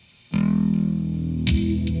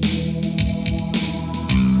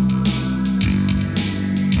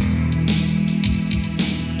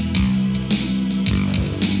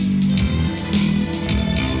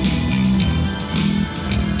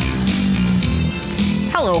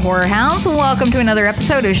Hello, Horror Hounds, and welcome to another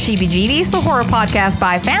episode of Sheebie Jeebies, the horror podcast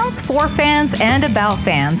by fans, for fans, and about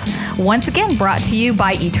fans. Once again, brought to you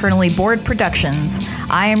by Eternally Bored Productions.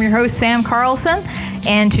 I am your host, Sam Carlson,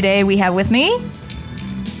 and today we have with me...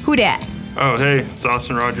 Who dat? Oh, hey, it's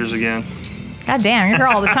Austin Rogers again. God damn, you're here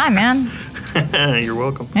all the time, man. You're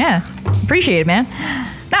welcome. Yeah, appreciate it, man.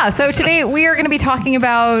 No, so today we are going to be talking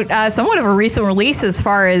about somewhat of a recent release as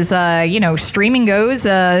far as, streaming goes.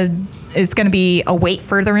 It's going to be Await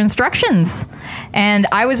Further Instructions. And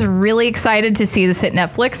I was really excited to see this hit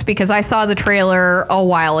Netflix because I saw the trailer a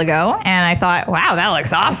while ago and I thought, wow, that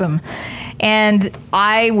looks awesome. And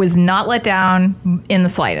I was not let down in the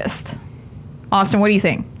slightest. Austin, what do you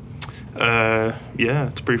think? Yeah,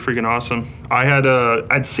 it's pretty freaking awesome.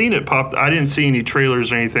 I'd seen it pop. I didn't see any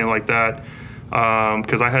trailers or anything like that.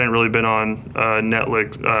 Because I hadn't really been on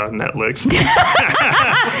Netflix.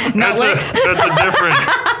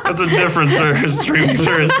 That's a different streaming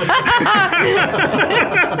service.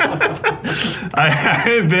 I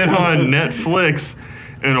haven't been on Netflix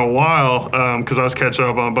in a while because I was catching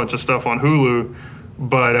up on a bunch of stuff on Hulu.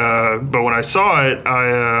 But when I saw it,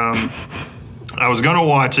 I was gonna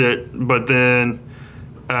watch it, but then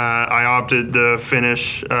I opted to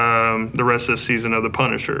finish the rest of the season of The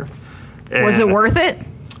Punisher. And, was it worth it?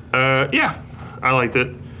 Yeah, I liked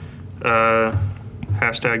it.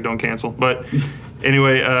 Hashtag don't cancel. But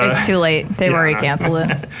anyway. It's too late. They've already canceled it.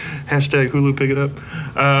 Hashtag Hulu pick it up.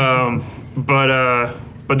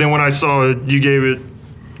 But then when I saw it, you gave it,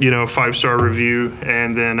 5-star review.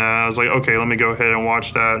 And then I was like, okay, let me go ahead and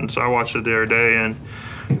watch that. And so I watched it the other day. And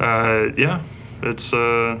it's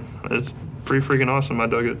pretty freaking awesome. I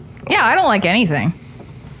dug it. Yeah, I don't like anything.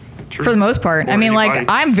 True. For the most part. Or I mean, anybody.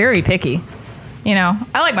 I'm very picky. I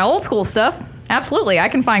like my old school stuff. Absolutely. I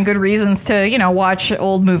can find good reasons to, watch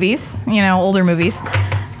old movies, older movies.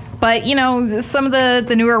 But, some of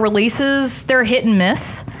the newer releases, they're hit and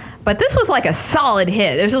miss. But this was like a solid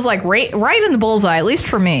hit. This was like right in the bullseye, at least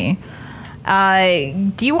for me.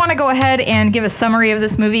 Do you want to go ahead and give a summary of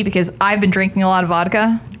this movie? Because I've been drinking a lot of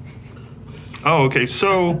vodka. Oh, okay.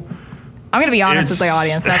 So... I'm going to be honest with the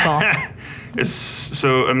audience, that's all.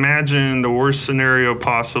 So imagine the worst scenario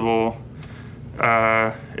possible.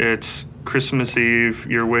 It's Christmas Eve,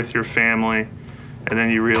 you're with your family, and then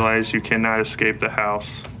you realize you cannot escape the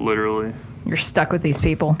house, literally. You're stuck with these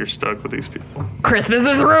people. Christmas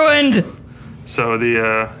is ruined! So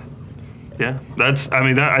I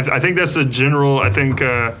think that's the general,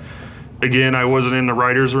 again, I wasn't in the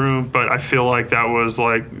writer's room, but I feel like that was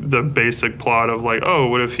like the basic plot of like, oh,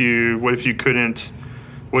 what if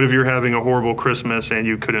you're having a horrible Christmas and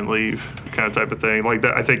you couldn't leave, kind of type of thing. Like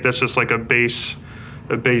that, I think that's just like a base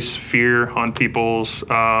fear on people's.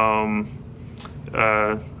 I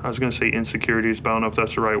was gonna say insecurities, but I don't know if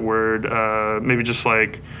that's the right word. Maybe just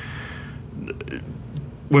like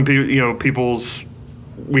when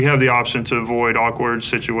we have the option to avoid awkward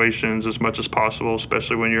situations as much as possible,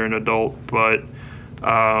 especially when you're an adult. But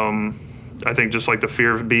I think just like the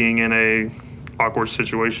fear of being in a awkward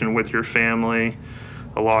situation with your family.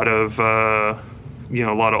 A lot of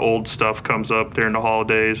old stuff comes up during the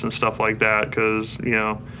holidays and stuff like that because,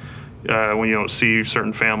 when you don't see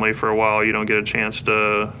certain family for a while, you don't get a chance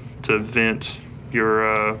to vent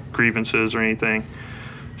your grievances or anything.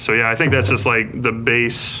 So, yeah, I think that's just like the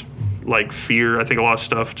base, like, fear. I think a lot of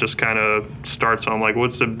stuff just kind of starts on, like,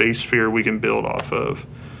 what's the base fear we can build off of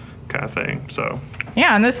kind of thing, so...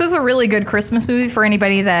 Yeah, and this is a really good Christmas movie for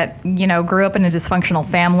anybody that, grew up in a dysfunctional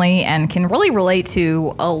family and can really relate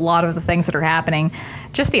to a lot of the things that are happening.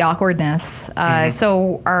 Just the awkwardness.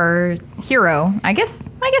 So our hero, I guess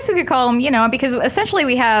we could call him, because essentially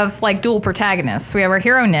we have like dual protagonists. We have our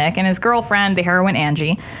hero Nick and his girlfriend, the heroine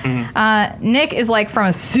Angie. Nick is like from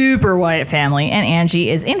a super white family and Angie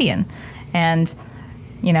is Indian. And,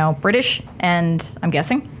 British, and I'm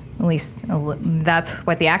guessing... At least that's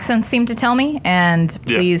what the accents seem to tell me. And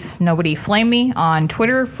please, nobody flame me on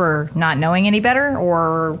Twitter for not knowing any better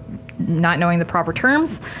or not knowing the proper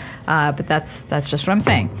terms. But that's just what I'm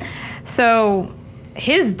saying. So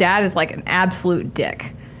his dad is like an absolute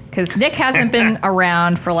dick. Because Nick hasn't been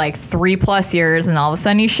around for like 3+ years, and all of a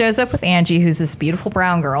sudden he shows up with Angie, who's this beautiful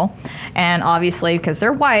brown girl. And obviously, because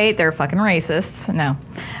they're white, they're fucking racists. No,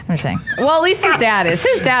 I'm just saying. Well, at least his dad is.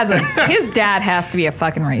 His dad has to be a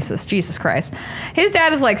fucking racist. Jesus Christ. His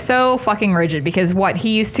dad is like so fucking rigid because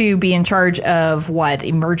he used to be in charge of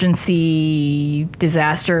emergency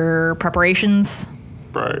disaster preparations.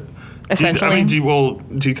 Right. Essentially. Do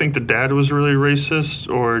you think the dad was really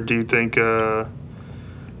racist, or do you think?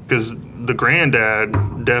 Because the granddad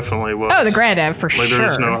definitely was. Oh, the granddad for sure.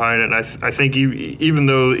 There's no hiding it. I think even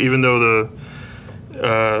though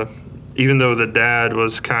even though the dad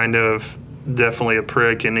was kind of definitely a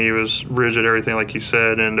prick and he was rigid, everything like you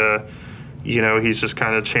said, and he's just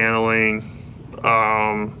kind of channeling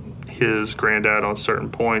his granddad on certain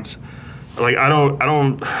points. Like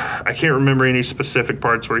I can't remember any specific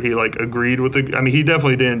parts where he like agreed with he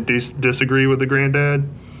definitely didn't disagree with the granddad,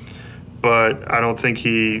 but I don't think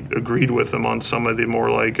he agreed with him on some of the more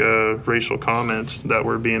like racial comments that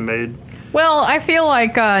were being made. Well, I feel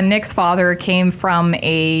like Nick's father came from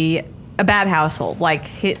a bad household.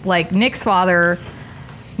 Like Nick's father's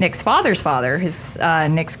father,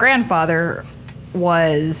 Nick's grandfather,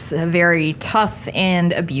 was very tough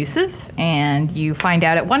and abusive. And you find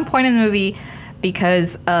out at one point in the movie,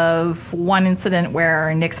 because of one incident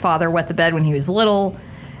where Nick's father wet the bed when he was little,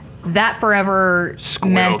 that forever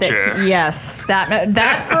meant that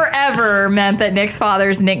that forever meant that Nick's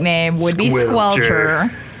father's nickname would be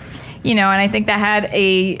Squelcher. And I think that had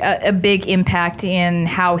a big impact in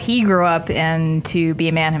how he grew up and to be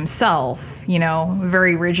a man himself,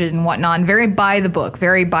 very rigid and whatnot, and very by the book,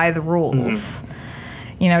 very by the rules.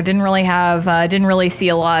 Didn't really see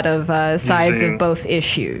a lot of sides of both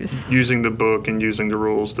issues. Using the book and using the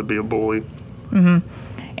rules to be a bully. Mm-hmm.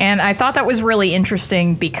 And I thought that was really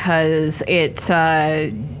interesting because it,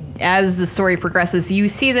 as the story progresses, you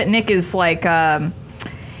see that Nick is like...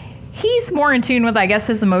 he's more in tune with, I guess,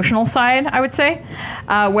 his emotional side, I would say.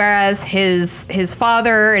 Whereas his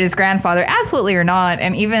father and his grandfather absolutely are not.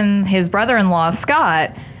 And even his brother-in-law,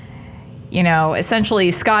 Scott, essentially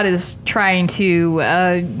Scott is trying to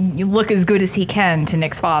look as good as he can to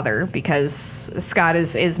Nick's father because Scott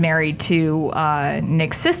is married to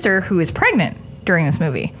Nick's sister, who is pregnant during this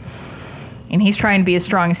movie. And he's trying to be as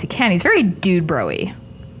strong as he can. He's very dude bro-y.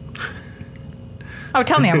 Oh,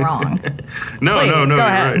 tell me I'm wrong. No, Please, you're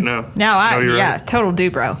ahead. right. No, you're right. Total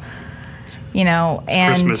dude bro. And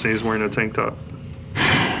Christmas and he's wearing a tank top.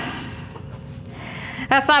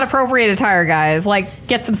 That's not appropriate attire, guys. Like,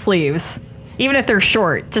 get some sleeves. Even if they're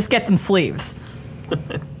short, just get some sleeves.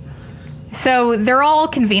 So they're all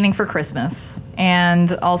convening for Christmas.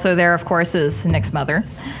 And also there, of course, is Nick's mother.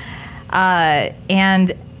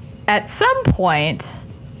 And at some point...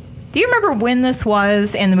 Do you remember when this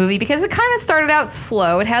was in the movie? Because it kind of started out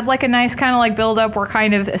slow. It had like a nice kind of like build up. We're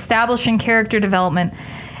kind of establishing character development.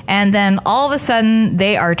 And then all of a sudden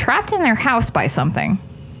they are trapped in their house by something.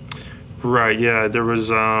 Right. Yeah. There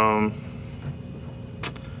was, I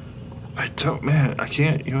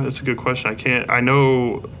can't, that's a good question. I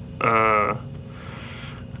know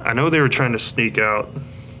they were trying to sneak out,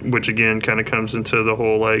 which again kind of comes into the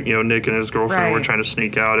whole like Nick and his girlfriend were trying to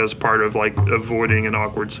sneak out as part of like avoiding an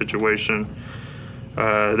awkward situation.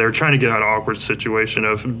 They were trying to get out of an awkward situation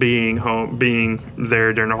of being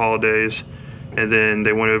there during the holidays, and then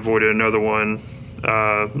they wanted to avoid another one,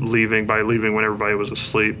 leaving when everybody was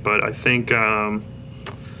asleep. But I think, was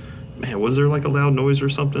there like a loud noise or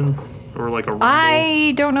something, or like a rumble?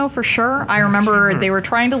 I don't know for sure. I remember they were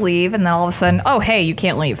trying to leave, and then all of a sudden, oh hey, you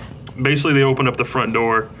can't leave. Basically, they open up the front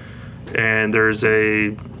door, and there's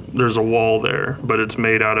a wall there, but it's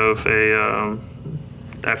made out of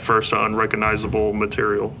at first unrecognizable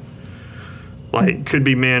material. Like, could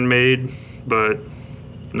be man-made, but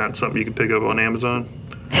not something you can pick up on Amazon.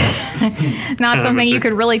 Not something you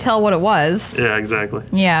could really tell what it was. Yeah, exactly.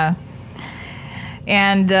 Yeah.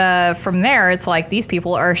 And from there, it's like these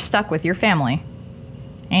people are stuck with your family.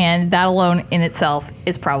 And that alone in itself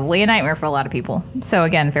is probably a nightmare for a lot of people. So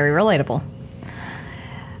again, very relatable.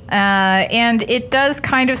 And it does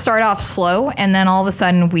kind of start off slow, and then all of a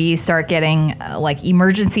sudden we start getting like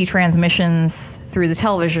emergency transmissions through the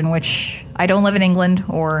television, which I don't live in England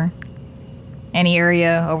or any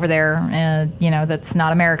area over there, that's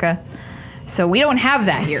not America. So we don't have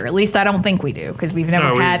that here. At least I don't think we do, because we've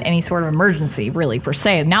never had any sort of emergency, really, per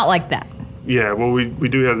se. Not like that. Yeah, well, we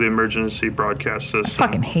do have the emergency broadcast system. I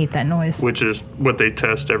fucking hate that noise. Which is what they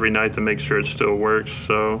test every night to make sure it still works.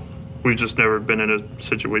 So we've just never been in a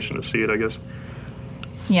situation to see it, I guess.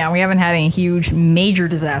 Yeah, we haven't had any huge, major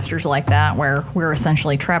disasters like that where we're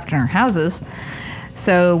essentially trapped in our houses.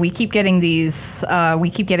 So we keep getting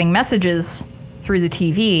messages through the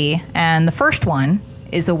TV, and the first one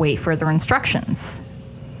is await further instructions.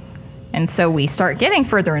 And so we start getting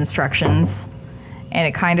further instructions, and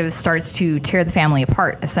it kind of starts to tear the family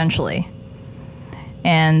apart, essentially.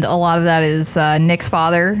 And a lot of that is Nick's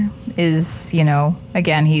father is,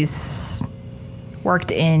 again, he's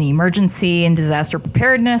worked in emergency and disaster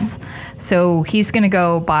preparedness, so he's going to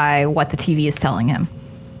go by what the TV is telling him,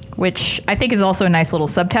 which I think is also a nice little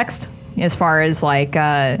subtext as far as, like,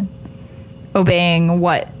 obeying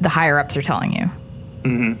what the higher-ups are telling you.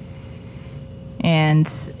 Mm-hmm. And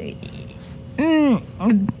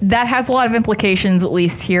That has a lot of implications, at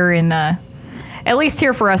least here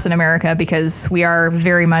for us in America, because we are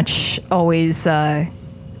very much always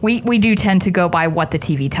we do tend to go by what the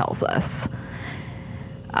TV tells us.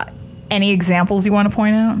 Any examples you want to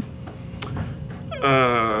point out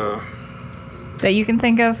that you can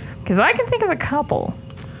think of? Because I can think of a couple,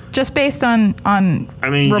 just based on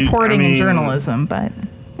reporting and journalism. But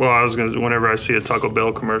whenever I see a Taco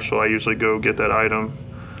Bell commercial, I usually go get that item.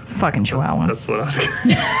 Fucking Chihuahua. That's what I was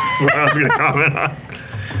going to comment on.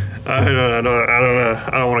 I don't know. I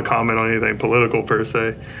don't want to comment on anything political per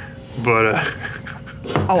se, but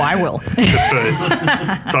I will.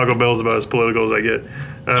 Taco Bell's about as political as I get.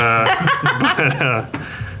 But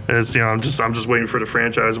it's I'm just waiting for the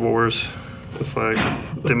franchise wars. It's like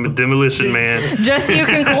Demolition Man. Just so you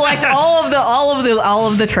can collect all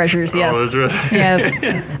of the treasures. Yes. Yes.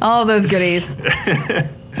 All of those goodies.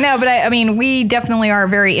 No, but I mean, we definitely are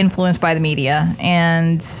very influenced by the media,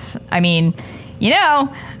 and I mean, I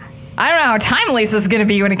don't know how timely this is going to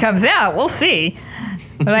be when it comes out. We'll see.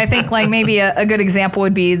 But I think maybe a good example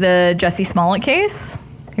would be the Jussie Smollett case.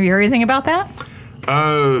 Have you heard anything about that?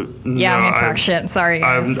 No, I'm gonna talk shit. Sorry,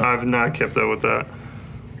 guys. I've not kept up with that.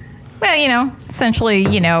 Well, essentially,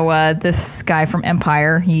 this guy from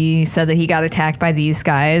Empire, he said that he got attacked by these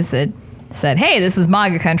guys that said, "Hey, this is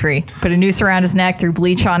MAGA country." Put a noose around his neck, threw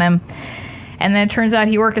bleach on him, and then it turns out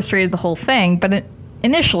he orchestrated the whole thing. But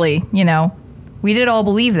initially, we did all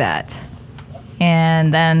believe that.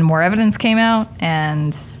 And then more evidence came out,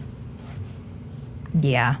 and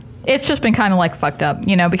yeah, it's just been kind of fucked up,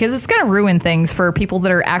 because it's going to ruin things for people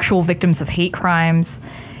that are actual victims of hate crimes.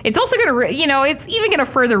 It's also going to, it's even going to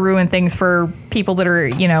further ruin things for people that are,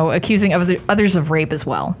 accusing others of rape as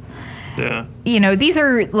well. Yeah. These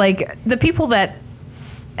are the people that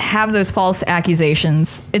have those false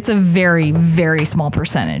accusations. It's a very, very small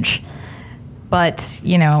percentage. But,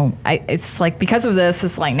 it's because of this,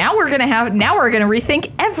 it's now we're going to rethink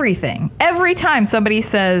everything. Every time somebody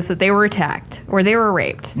says that they were attacked or they were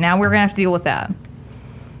raped, now we're going to have to deal with that.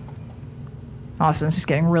 Austin's just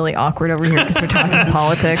getting really awkward over here because we're talking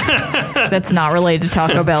politics. That's not related to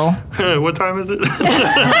Taco Bell. What time is it?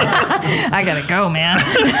 I got to go, man.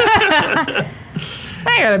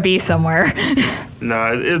 I got to be somewhere.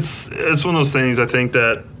 No, it's one of those things I think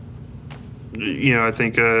that,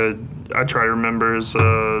 I try to remember is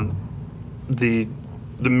the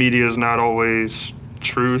media is not always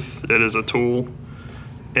truth. It is a tool,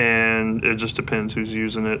 and it just depends who's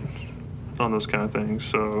using it on those kind of things.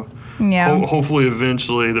 So hopefully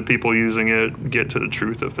eventually the people using it get to the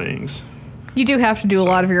truth of things. You do have to do a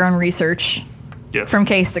lot of your own research from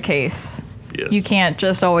case to case. Yes. You can't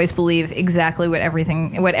just always believe exactly what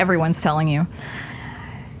everyone's telling you.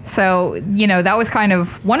 So, that was kind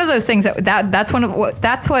of one of those things that's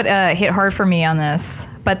what hit hard for me on this.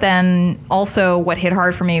 But then also what hit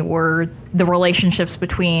hard for me were the relationships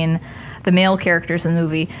between the male characters in the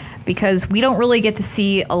movie, because we don't really get to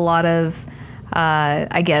see a lot of,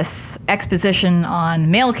 exposition on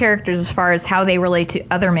male characters as far as how they relate to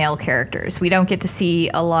other male characters. We don't get to see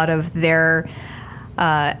a lot of their,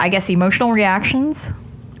 emotional reactions,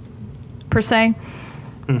 per se.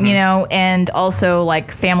 Mm-hmm. And also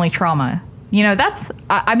family trauma. That's,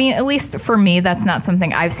 at least for me, that's not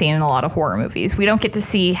something I've seen in a lot of horror movies. We don't get to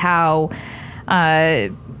see how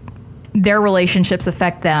their relationships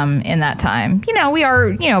affect them in that time. We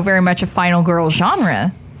are, very much a final girl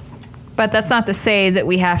genre, but that's not to say that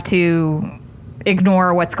we have to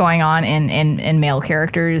ignore what's going on in male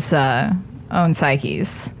characters' own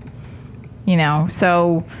psyches.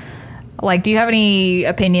 So, do you have any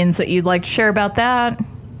opinions that you'd like to share about that?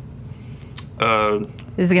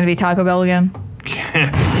 Is it going to be Taco Bell again?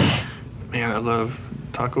 Man, I love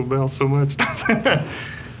Taco Bell so much.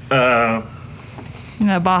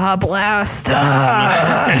 Baja Blast. Can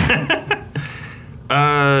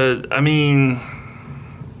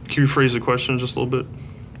you rephrase the question just a little bit?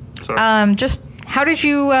 Sorry. Just how did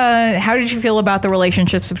you feel about the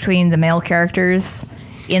relationships between the male characters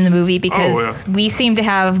in the movie? Because we seem to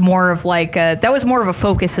have more of that was more of a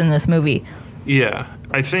focus in this movie. Yeah,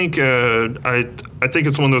 I think I think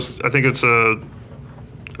it's one of those. I think it's a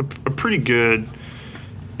pretty good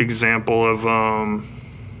example of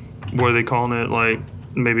what are they calling it?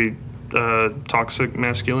 Maybe toxic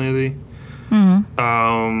masculinity. Mm-hmm.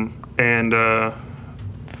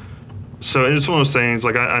 So it's one of those things.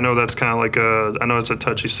 I know that's kind of I know it's a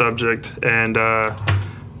touchy subject, and I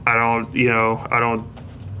don't know,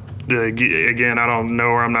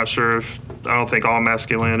 or I'm not sure if. I don't think all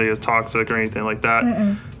masculinity is toxic or anything like that.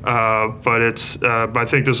 Mm-mm. But I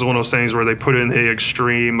think this is one of those things where they put it in the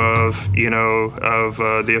extreme of,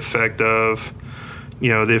 the effect of,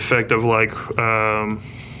 like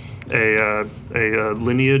a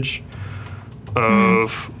lineage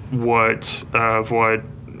of what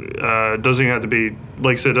doesn't have to be,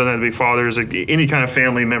 like I said, doesn't have to be fathers. Like, any kind of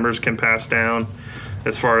family members can pass down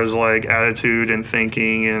as far as like attitude and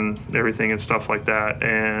thinking and everything and stuff like that.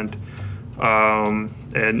 And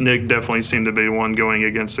Nick definitely seemed to be one going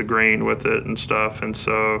against the grain with it and stuff. And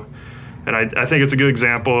so, and I think it's a good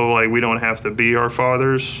example of like, we don't have to be our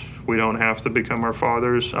fathers. We don't have to become our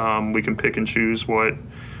fathers. We can pick and choose what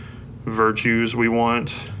virtues we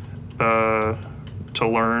want to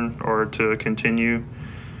learn or to continue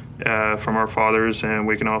from our fathers, and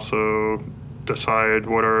we can also decide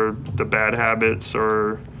what are the bad habits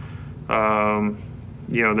or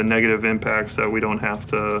the negative impacts that we don't have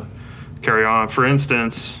to carry on. For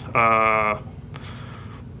instance,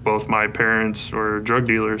 both my parents were drug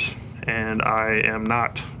dealers and I am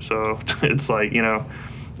not, so it's like,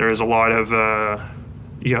 there's a lot of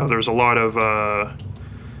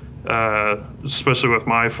especially with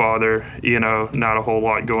my father, not a whole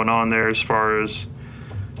lot going on there as far as,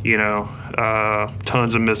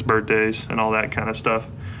 tons of missed birthdays and all that kind of stuff.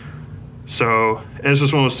 So, and it's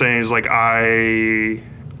just one of those things, like, I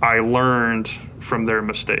learned from their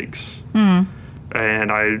mistakes. And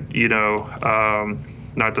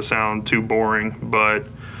not to sound too boring, but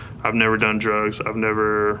I've never done drugs. I've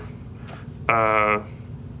never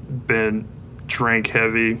been drank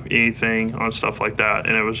heavy, anything on stuff like that.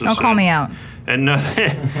 And it was just... Don't call me out. And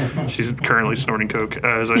nothing. She's currently snorting coke,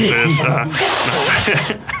 as I said.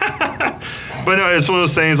 But no, it's one of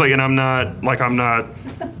those things. Like, and I'm not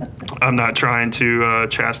trying to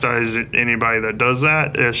chastise anybody that does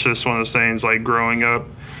that. It's just one of those things. Like, growing up,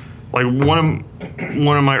 like one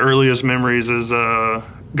of my earliest memories is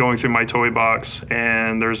going through my toy box,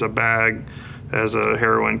 and there's a bag that has a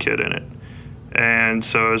heroin kit in it, and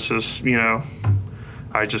so it's just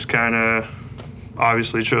I just kind of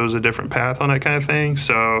obviously chose a different path on that kind of thing.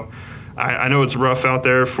 So I know it's rough out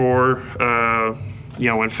there for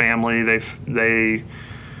when family they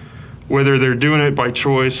whether they're doing it by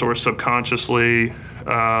choice or subconsciously,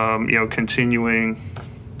 continuing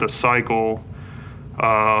the cycle,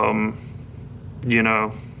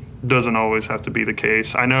 doesn't always have to be the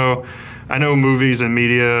case. I know movies and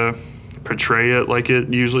media portray it like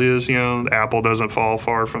it usually is. The apple doesn't fall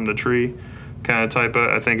far from the tree, kind of type of,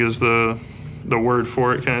 I think is the word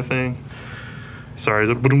for it, kind of thing. Sorry,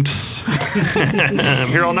 the boomts. I'm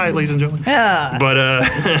here all night, ladies and gentlemen. Yeah.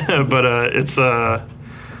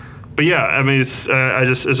 But yeah, I mean, it's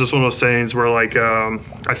just one of those things where, like, I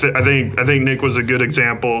think Nick was a good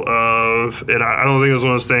example of it. I don't think it was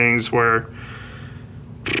one of those things where.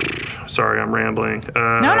 Sorry, I'm rambling.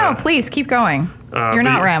 No, please keep going. You're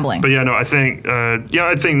not rambling. But yeah, no, I think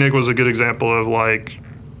Nick was a good example of, like,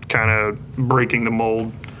 kind of breaking the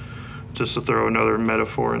mold, just to throw another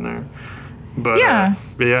metaphor in there. But yeah.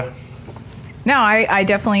 Yeah. No, I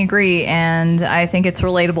definitely agree, and I think it's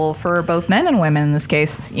relatable for both men and women in this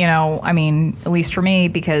case. I mean, at least for me,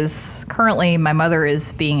 because currently my mother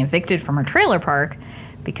is being evicted from her trailer park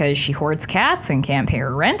because she hoards cats and can't pay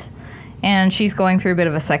her rent, and she's going through a bit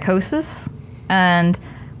of a psychosis. And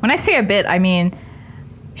when I say a bit, I mean,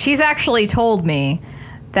 she's actually told me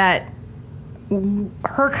that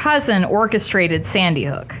her cousin orchestrated Sandy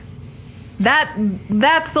Hook.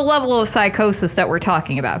 That's the level of psychosis that we're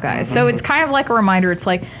talking about, guys. So it's kind of like a reminder. It's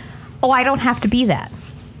like, oh, I don't have to be that.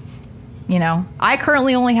 I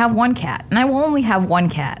currently only have one cat, and I will only have one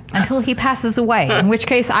cat until he passes away, in which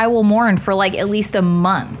case I will mourn for like at least a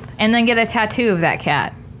month and then get a tattoo of that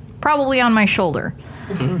cat, probably on my shoulder.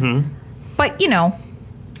 But,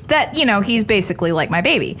 he's basically like my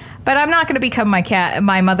baby. But I'm not going to become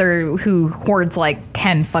my mother who hoards like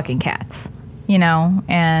 10 fucking cats,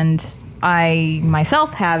 and I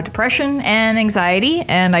myself have depression and anxiety,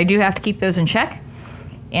 and I do have to keep those in check.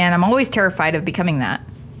 And I'm always terrified of becoming that.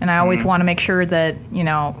 And I always want to make sure that,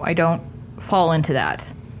 I don't fall into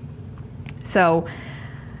that. So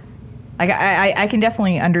I can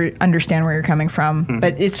definitely understand where you're coming from,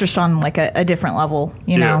 but it's just on like a different level,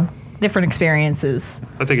 different experiences.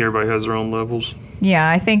 I think everybody has their own levels. Yeah,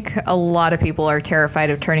 I think a lot of people are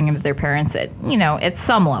terrified of turning into their parents at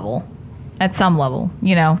some level. At some level,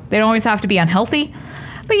 they don't always have to be unhealthy,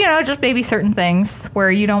 but just maybe certain things where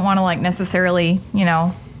you don't want to like necessarily,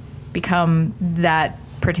 become that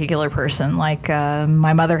particular person. Like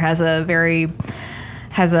my mother has a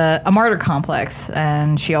martyr complex,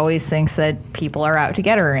 and she always thinks that people are out to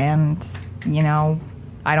get her, and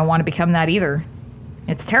I don't want to become that either.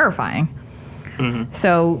 It's terrifying.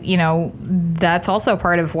 So, that's also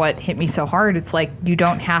part of what hit me so hard. It's like, you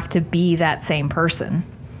don't have to be that same person.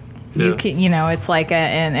 You can, it's like,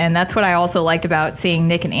 and that's what I also liked about seeing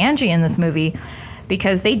Nick and Angie in this movie,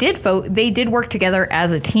 because they did work together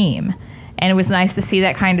as a team. And it was nice to see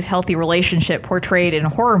that kind of healthy relationship portrayed in a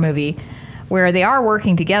horror movie where they are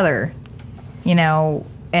working together,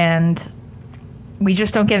 and we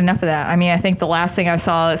just don't get enough of that. I mean, I think the last thing I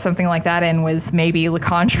saw something like that in was maybe The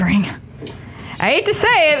Conjuring. I hate to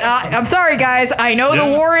say it. I'm sorry, guys. I know the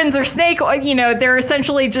Warrens are they're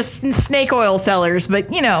essentially just snake oil sellers, but,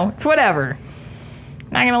 it's whatever.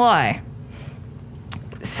 Not going to lie.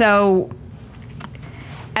 So,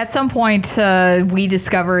 at some point, we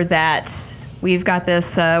discover that we've got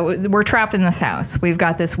this, we're trapped in this house. We've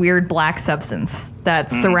got this weird black substance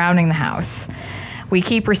that's surrounding the house. We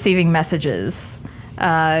keep receiving messages.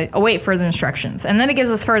 Await further instructions. And then it gives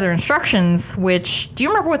us further instructions, which, do you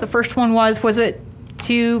remember what the first one was? Was it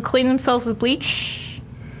to clean themselves with bleach?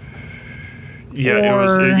 Yeah,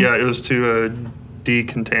 it was to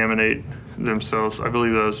decontaminate themselves. I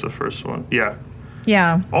believe that was the first one. Yeah.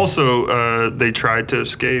 Yeah. Also, they tried to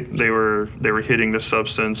escape. They were hitting the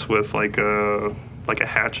substance with like a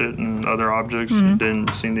hatchet and other objects.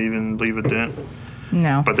 Didn't seem to even leave a dent.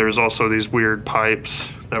 No. But there's also these weird pipes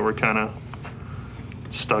that were kind of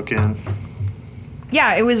stuck in.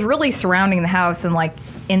 Yeah, it was really surrounding the house and like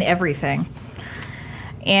in everything.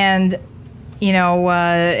 And,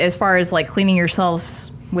 as far as like cleaning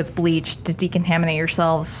yourselves with bleach to decontaminate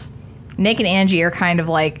yourselves, Nick and Angie are kind of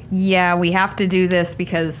like, yeah, we have to do this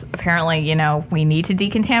because apparently, we need to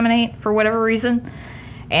decontaminate for whatever reason.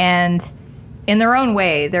 And in their own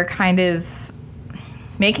way, they're kind of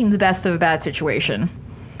making the best of a bad situation.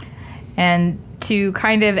 And to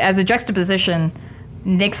kind of, as a juxtaposition,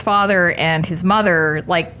 Nick's father and his mother,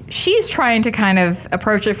 like, she's trying to kind of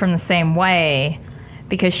approach it from the same way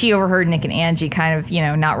because she overheard Nick and Angie kind of,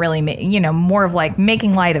 not really, more of like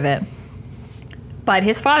making light of it. But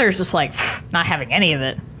his father's just like, not having any of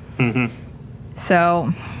it. Mm-hmm.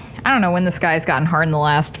 So, I don't know when this guy's gotten hard in the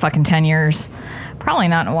last fucking 10 years. Probably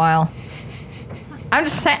not in a while. I'm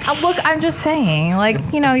just saying, I'm just saying, like,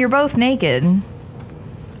 you're both naked.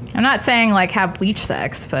 I'm not saying, like, have bleach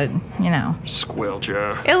sex, but, Squirrel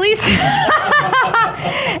Joe. At least,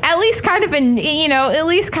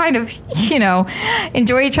 kind of,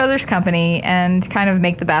 enjoy each other's company and kind of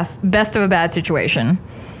make the best of a bad situation.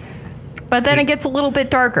 But then it gets a little bit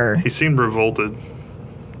darker. He seemed revolted, which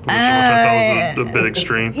I thought was a bit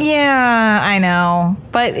extreme. Yeah, I know.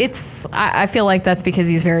 But I feel like that's because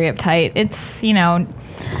he's very uptight. It's,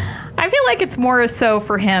 I feel like it's more so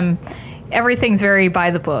for him, everything's very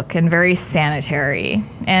by the book and very sanitary.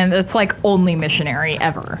 And it's like only missionary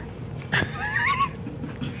ever.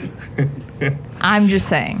 I'm just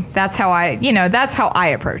saying. That's how I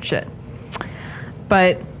approach it.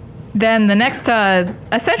 But then the next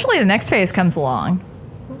phase comes along.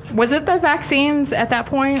 Was it the vaccines at that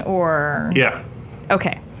point, or? Yeah.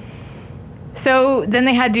 Okay. So then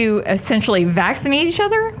they had to essentially vaccinate each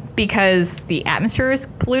other because the atmosphere is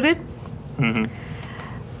polluted. Mm-hmm.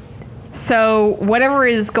 So whatever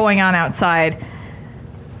is going on outside,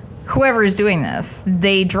 whoever is doing this,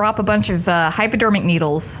 they drop a bunch of hypodermic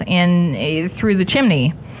needles through the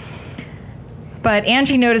chimney. But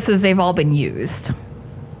Angie notices they've all been used.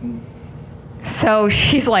 So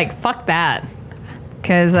she's like, fuck that.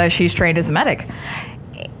 Because she's trained as a medic.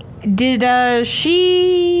 Did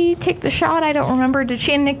she take the shot? I don't remember. Did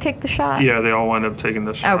she and Nick take the shot? Yeah, they all wind up taking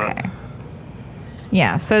the shot. Okay.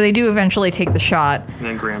 Yeah, so they do eventually take the shot. And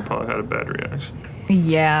then Grandpa had a bad reaction.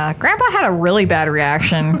 Yeah, Grandpa had a really bad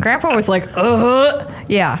reaction. Grandpa was like,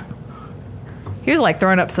 yeah. He was like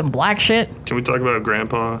throwing up some black shit. Can we talk about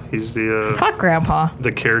Grandpa? He's the... Fuck Grandpa.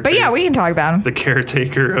 The caretaker. But yeah, we can talk about him. The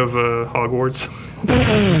caretaker of Hogwarts.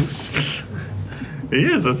 He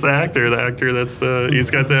is. That's the actor. The actor that's he's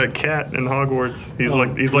got that cat in Hogwarts. He's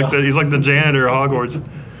like the janitor of Hogwarts.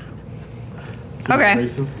 Okay.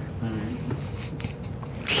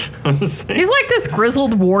 I'm just saying. He's like this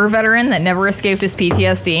grizzled war veteran that never escaped his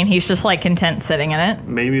PTSD, and he's just like content sitting in it.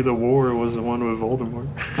 Maybe the war was the one with Voldemort.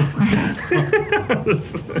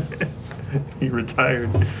 He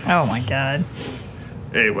retired. Oh my god.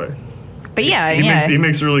 Anyway. But yeah, he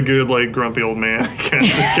makes a really good like grumpy old man kind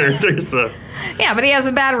of character. So. Yeah, but he has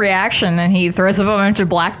a bad reaction, and he throws up a bunch of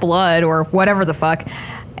black blood or whatever the fuck,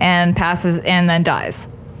 and passes, and then dies.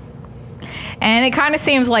 And it kind of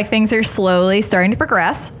seems like things are slowly starting to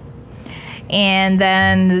progress. And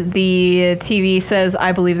then the TV says,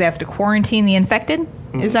 I believe they have to quarantine the infected.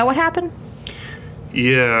 Mm. Is that what happened?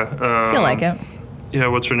 Yeah. I feel like it. Yeah,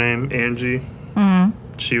 what's her name? Angie. Mm-hmm.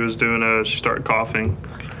 she was she started coughing,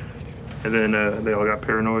 and then they all got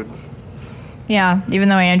paranoid. Yeah, even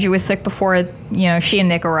though Angie was sick before, she and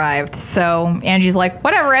Nick arrived. So Angie's like,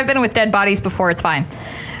 whatever, I've been with dead bodies before, it's fine.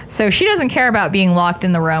 So she doesn't care about being locked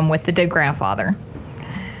in the room with the dead grandfather.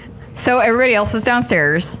 So everybody else is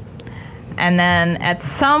downstairs. And then at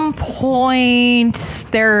some point,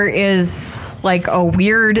 there is like a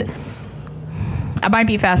weird... I might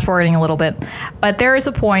be fast forwarding a little bit. But there is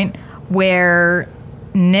a point where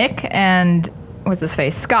Nick and... what's his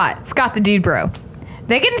face? Scott the dude bro.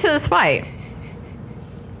 They get into this fight.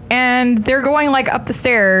 And they're going like up the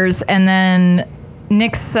stairs, and then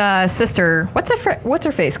Nick's sister, what's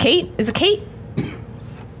her face? Kate? Is it Kate?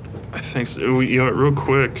 I think so. Real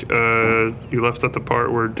quick, you left at the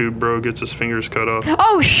part where dude bro gets his fingers cut off.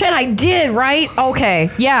 Oh shit, I did, right? Okay,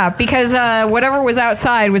 yeah, because whatever was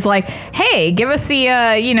outside was like, hey, give us the,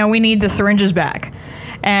 we need the syringes back,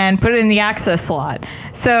 and put it in the access slot.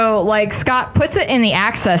 So like Scott puts it in the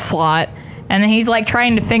access slot. And then he's like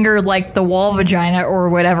trying to finger like the wall vagina or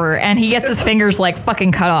whatever, and he gets his fingers like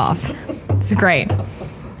fucking cut off. It's great.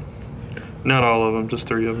 Not all of them, just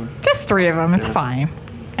 3 of them. Just 3 of them. It's fine.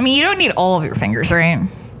 I mean, you don't need all of your fingers, right?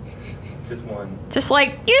 Just one.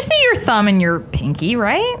 You just need your thumb and your pinky,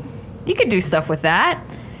 right? You could do stuff with that.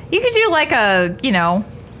 You could do like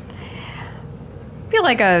be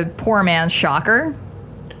like a poor man's shocker.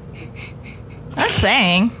 I'm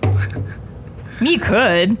saying. You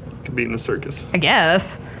could. Could be in the circus. I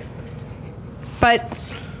guess. But,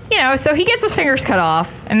 so he gets his fingers cut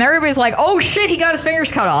off, and everybody's like, oh shit, he got his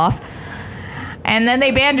fingers cut off. And then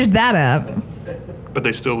they bandaged that up. But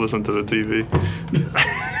they still listen to the TV.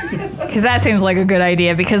 Because that seems like a good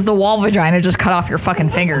idea, because the wall vagina just cut off your fucking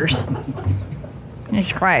fingers.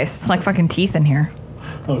 Jesus Christ, it's like fucking teeth in here.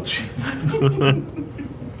 Oh, jeez.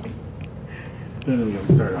 Don't even get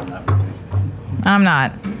started on that. I'm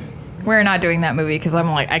not. We're not doing that movie because I'm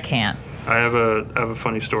like, I can't. I have a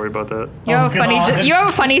funny story about that. You have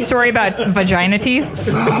a funny story about vagina teeth?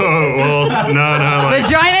 Oh, well, no. Like,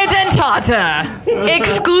 Vagina dentata,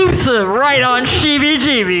 exclusive, right on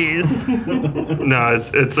CBGB's. no,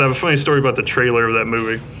 it's a funny story about the trailer of that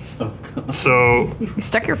movie. So You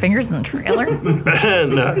stuck your fingers in the trailer?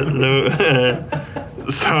 no.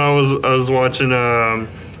 So I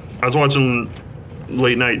was watching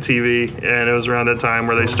late night TV, and it was around that time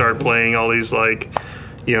where they start playing all these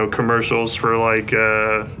commercials for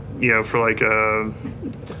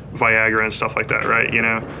Viagra and stuff like that, right?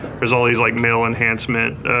 There's all these like male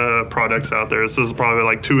enhancement products out there. So this is probably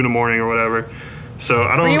like 2 a.m. or whatever. So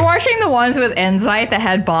I don't. Were you watching the ones with Enzyte that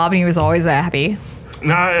had Bob and he was always happy?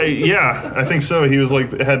 Nah, yeah, I think so. He was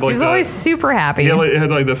like He was always super happy. Yeah, it had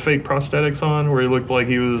like the fake prosthetics on where he looked like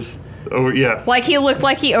he was. Oh yeah. Like he looked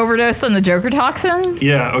like he overdosed on the Joker toxin?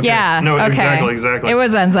 Yeah, okay. Yeah. No, okay. exactly. It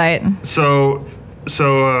was Enzyte. So it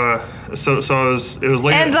was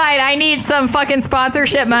late. Enzyte, I need some fucking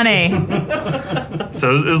sponsorship money.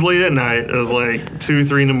 So it was late at night. It was like 2,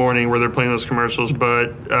 3 in the morning where they're playing those commercials.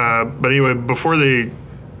 But anyway, before they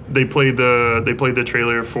played the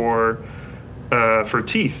trailer for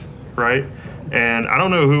Teeth, right? And I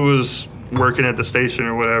don't know who was working at the station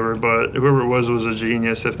or whatever, but whoever it was a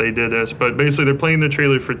genius if they did this. But basically, they're playing the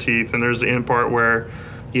trailer for Teeth, and there's the end part where,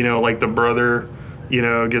 like the brother,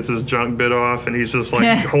 gets his junk bit off, and he's just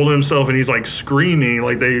like holding himself, and he's like screaming,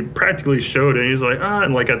 like they practically showed it. And he's like,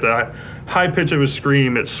 and like at the high pitch of his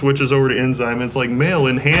scream, it switches over to enzyme. It's like male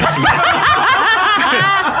enhancement.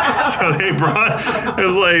 So they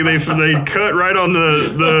cut right on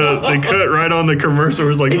the commercial. It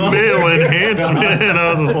was like male enhancement, and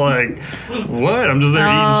I was just like, "What?" I'm just there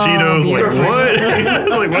eating Cheetos, like what?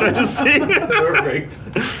 Like what I just see. Perfect.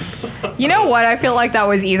 You know what? I feel like that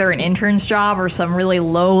was either an intern's job or some really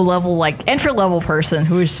low level, like entry level person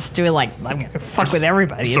who was just doing like, I'm gonna fuck with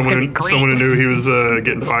everybody. It's gonna be great. Someone who knew he was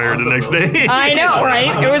getting fired the next day. I know,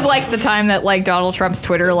 right? It was like the time that like Donald Trump's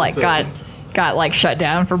Twitter like got like shut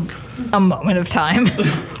down for a moment of time.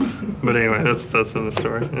 But anyway, that's in the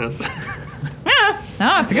story. Yes. Yeah.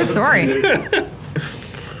 No, it's a good story.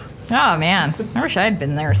 Oh man, I wish I had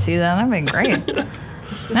been there to see that. That'd been great.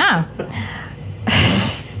 No.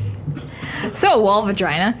 So wall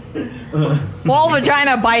vagina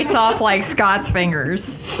bites off like Scott's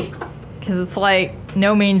fingers because it's like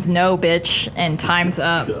no means no, bitch, and time's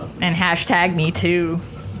up, and hashtag me too.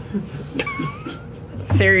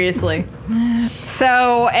 Seriously.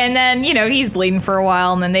 So, and then, he's bleeding for a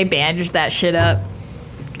while, and then they bandage that shit up.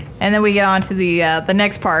 And then we get on to the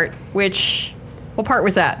next part, which, what part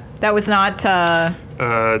was that? That was not,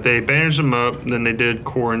 they bandaged him up, and then they did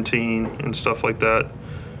quarantine and stuff like that.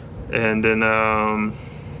 And then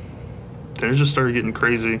then it just started getting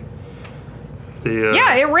crazy.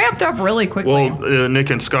 Yeah, it ramped up really quickly. Well, Nick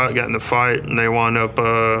and Scott got in a fight, and they wound up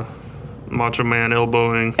Macho Man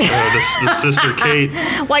elbowing the sister Kate.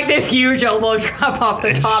 Like this huge elbow drop off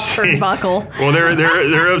the top turnbuckle. Well,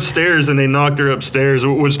 they're upstairs, and they knocked her upstairs,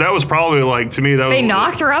 which that was probably like, to me, that was... They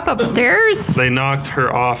knocked her up upstairs? They knocked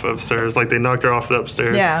her off upstairs. Like, they knocked her off the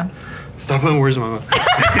upstairs. Yeah. Stop putting words in my mouth.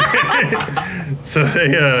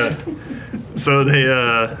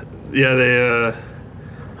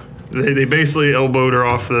 They basically elbowed her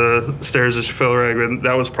off the stairs as she fell right. But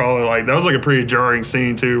that was like a pretty jarring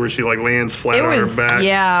scene too, where she like lands flat on her back.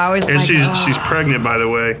 Yeah, I was. And like, she's pregnant, by the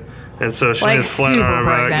way, and so she lands flat on her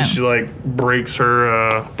back, and she like breaks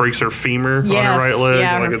her femur on her right leg.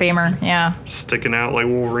 Yeah, like her femur. Yeah, sticking out like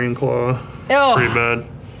Wolverine claw. Oh, pretty bad.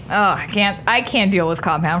 Oh, I can't deal with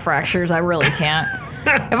compound fractures. I really can't.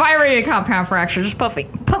 If I ever get a compound fracture, just put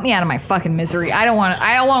me out of my fucking misery. I don't want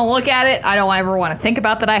to look at it. I don't ever want to think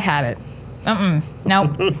about that I had it.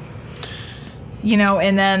 Nope.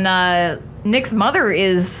 And then Nick's mother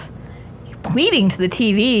is pleading to the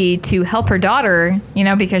TV to help her daughter,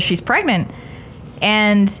 because she's pregnant.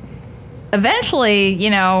 And eventually,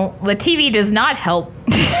 the TV does not help.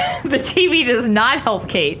 The TV does not help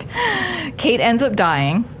Kate. Kate ends up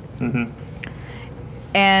dying. Mm-hmm.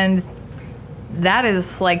 And that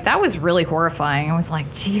was really horrifying. I was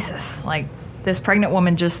like, Jesus, like this pregnant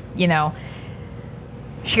woman just, she got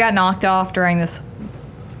knocked off during this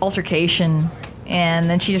altercation, and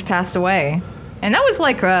then she just passed away. And that was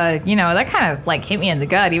like, that kind of like hit me in the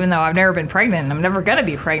gut, even though I've never been pregnant and I'm never going to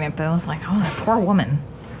be pregnant. But I was like, oh, that poor woman.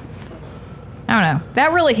 I don't know.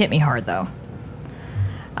 That really hit me hard, though.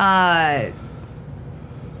 After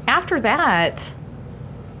that,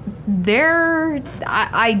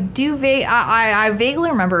 I vaguely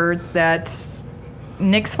remember that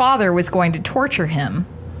Nick's father was going to torture him.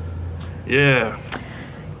 Yeah.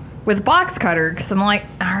 With a box cutter, because I'm like,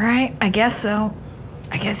 all right, I guess so.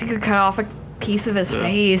 I guess you could cut off a piece of his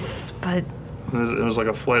face, but it was like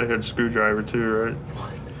a flathead screwdriver too, right?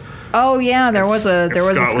 Oh yeah, there was a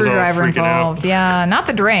screwdriver involved. Out. Yeah, not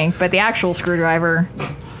the drink, but the actual screwdriver.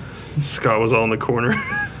 Scott was all in the corner,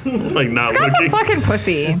 like not Scott's looking. a fucking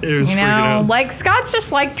pussy. He was freaking out. Like Scott's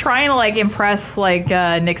just like trying to like impress like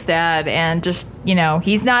Nick's dad, and just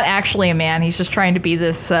he's not actually a man. He's just trying to be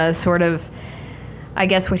this sort of, I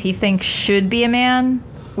guess, what he thinks should be a man,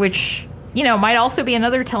 which might also be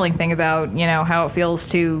another telling thing about how it feels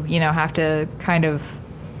to have to kind of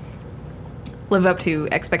live up to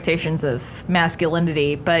expectations of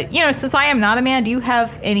masculinity. But since I am not a man, do you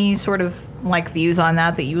have any sort of like views on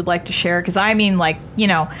that you would like to share? Because I mean, like,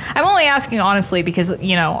 I'm only asking honestly because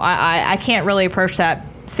I can't really approach that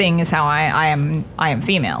seeing as how I am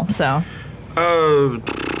female. So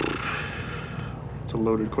it's a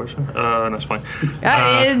loaded question. That's fine.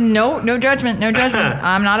 No judgment.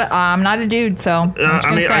 I'm not a dude, so I'm just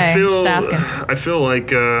gonna say, just asking. I feel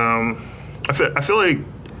like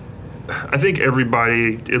I think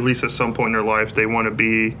everybody, at least at some point in their life, they want to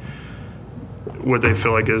be what they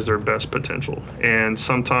feel like is their best potential. And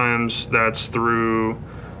sometimes that's through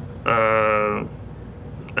how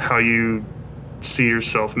you see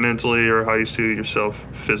yourself mentally or how you see yourself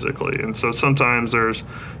physically. And so sometimes there's,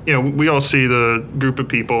 we all see the group of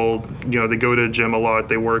people, they go to the gym a lot,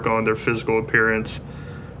 they work on their physical appearance,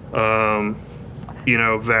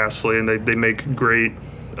 vastly, and they make great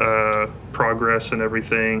progress and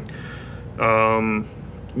everything. And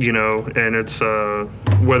it's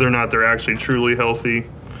whether or not they're actually truly healthy.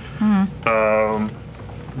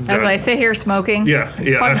 Mm-hmm. As I sit here smoking. Yeah.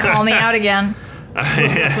 Fucking call me out again.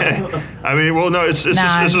 I mean, well, no, it's just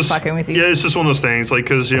fucking with you. Yeah, it's just one of those things, like,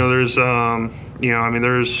 because there's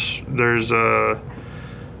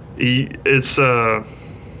it's I'm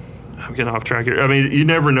getting off track here. I mean, you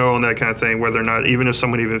never know on that kind of thing whether or not, even if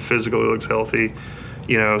someone even physically looks healthy,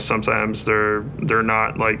 sometimes they're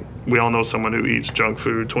not. Like, we all know someone who eats junk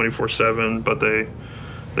food 24/7, but they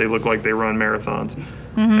look like they run marathons.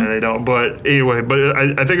 Mm-hmm. And they don't. But anyway,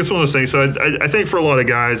 I think it's one of those things. So I think for a lot of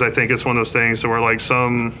guys, I think it's one of those things where like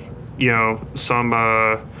some at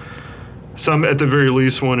the very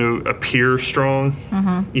least want to appear strong,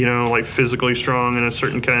 mm-hmm. Like physically strong in a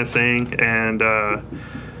certain kind of thing. And,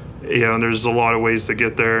 there's a lot of ways to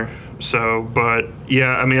get there. So, but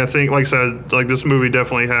yeah, I mean, I think, like I said, like this movie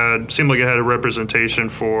definitely seemed like it had a representation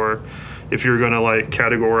for if you're going to like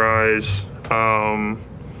categorize,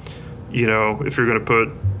 if you're going to put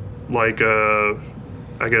like,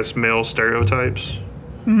 I guess male stereotypes,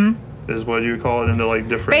 mm-hmm. is what you would call it, into like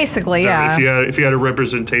different. Basically, yeah. If you had a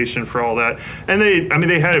representation for all that, and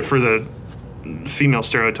they had it for the female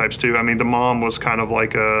stereotypes too. I mean, the mom was kind of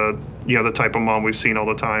like a the type of mom we've seen all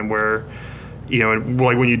the time where,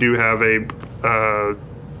 like when you do have a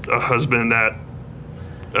husband that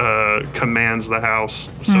commands the house,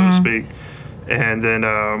 so to speak, and then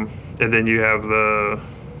you have the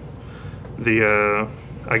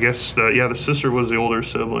I guess the sister was the older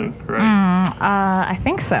sibling, right? I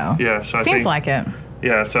think so. Yeah, so I Seems think, like it.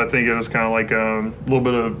 Yeah, so I think it was kind of like a little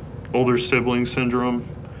bit of older sibling syndrome.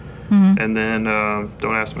 And then,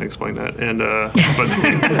 don't ask me to explain that. And but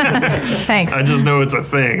Thanks. I just know it's a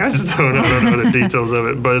thing. I just don't know the details of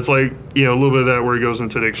it. But it's like, a little bit of that where it goes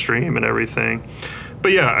into the extreme and everything.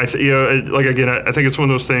 But yeah, I think it's one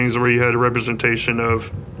of those things where you had a representation of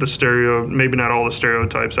the maybe not all the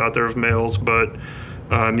stereotypes out there of males, but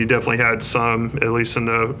you definitely had some, at least in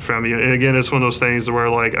the family. And again, it's one of those things where,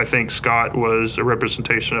 like, I think Scott was a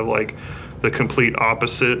representation of, like, the complete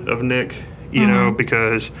opposite of Nick,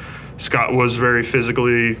 because Scott was very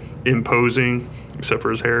physically imposing, except for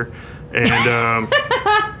his hair. And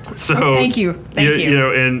so Thank you.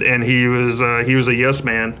 And he was a yes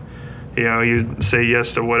man. He'd say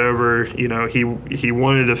yes to whatever. He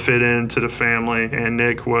wanted to fit into the family, and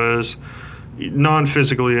Nick was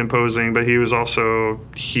non-physically imposing, but he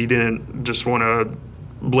didn't just want to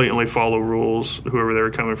blatantly follow rules, whoever they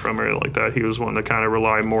were coming from or like that. He was one to kind of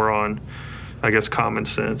rely more on, I guess, common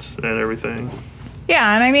sense and everything.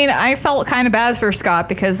 Yeah, and I mean, I felt kind of bad for Scott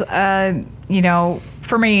because,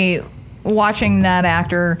 for me, watching that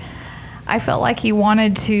actor, I felt like he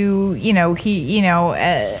wanted to,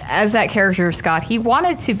 as that character, Scott, he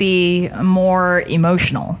wanted to be more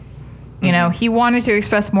emotional. He wanted to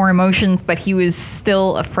express more emotions, but he was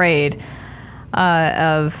still afraid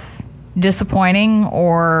of disappointing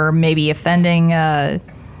or maybe offending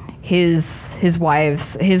his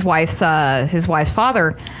wife's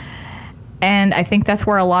father. And I think that's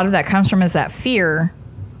where a lot of that comes from, is that fear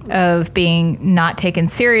of being not taken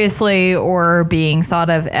seriously or being thought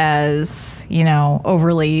of as,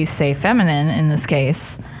 overly, say, feminine in this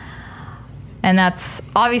case. And that's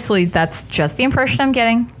just the impression I'm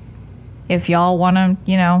getting. If y'all want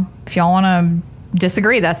to,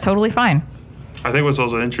 disagree, that's totally fine. I think what's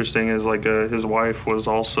also interesting is, like, his wife was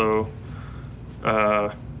also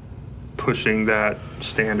pushing that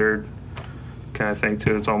standard kind of thing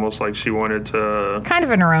too. It's almost like she wanted to, kind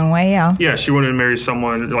of in her own way, yeah. Yeah, she wanted to marry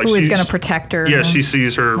someone like who is going to protect her. Yeah, she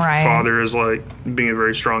sees her Right. father as, like, being a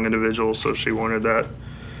very strong individual, so she wanted that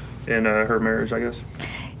in her marriage, I guess.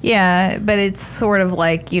 Yeah, but it's sort of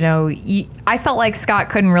like, I felt like Scott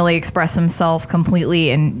couldn't really express himself completely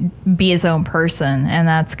and be his own person, and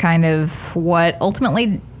that's kind of what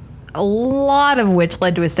ultimately, a lot of which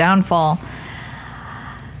led to his downfall.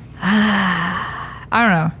 I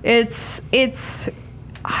don't know. It's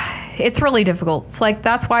really difficult. It's like,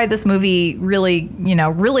 that's why this movie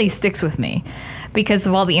really sticks with me, because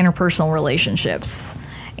of all the interpersonal relationships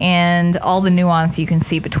and all the nuance you can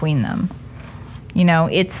see between them.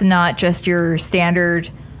 It's not just your standard.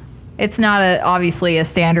 It's not obviously a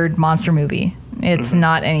standard monster movie. It's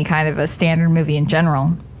not any kind of a standard movie in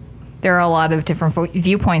general. There are a lot of different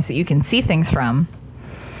viewpoints that you can see things from.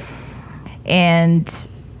 And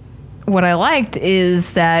what I liked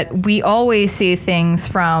is that we always see things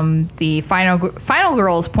from the final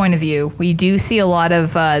girl's point of view. We do see a lot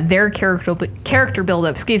of their character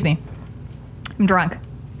build-up. Excuse me. I'm drunk.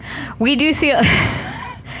 We do see...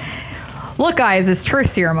 Look, guys, it's truth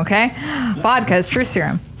serum, okay? Vodka is truth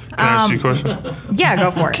serum. Can I ask you a question? Yeah, go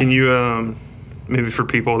for it. Can you, maybe for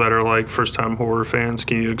people that are, like, first-time horror fans,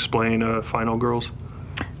 can you explain Final Girls?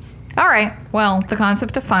 All right. Well, the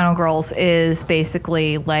concept of Final Girls is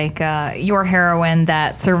basically like your heroine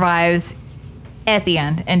that survives at the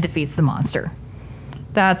end and defeats the monster.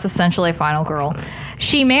 That's essentially a Final Girl.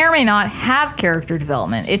 She may or may not have character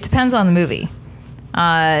development. It depends on the movie.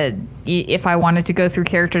 If I wanted to go through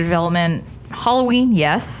character development, Halloween,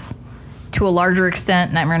 yes. To a larger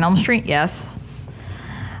extent, Nightmare on Elm Street, yes.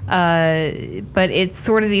 But it's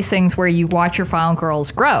sort of these things where you watch your Final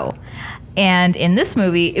Girls grow. And in this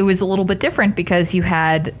movie, it was a little bit different because you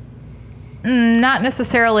had not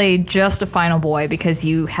necessarily just a final boy, because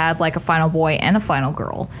you had like a final boy and a final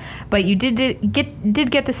girl, but you did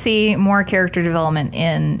get to see more character development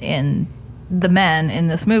in the men in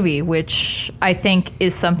this movie, which I think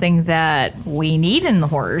is something that we need in the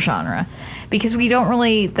horror genre, because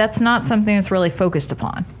that's not something that's really focused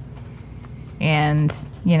upon. And,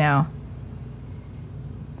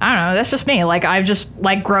 I don't know, that's just me. Like, I've just,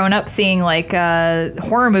 like, grown up seeing, like,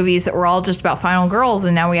 horror movies that were all just about final girls,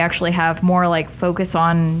 and now we actually have more, like, focus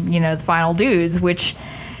on, the final dudes, which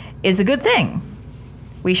is a good thing.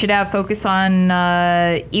 We should have focus on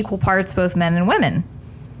equal parts, both men and women.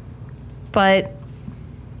 But,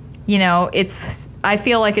 you know, I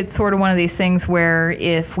feel like it's sort of one of these things where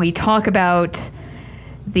if we talk about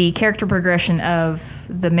the character progression of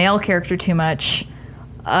the male character too much,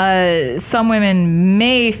 some women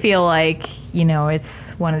may feel like, you know,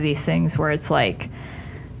 it's one of these things where it's like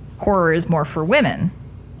horror is more for women,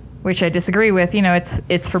 which I disagree with. You know,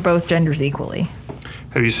 it's for both genders equally.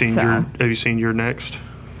 Have you seen You're Next?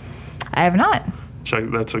 I have not.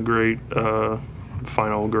 That's a great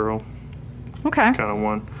final girl Okay. kind of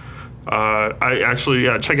one. I actually,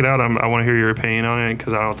 check it out. I want to hear your opinion on it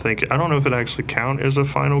because I don't know if it actually count as a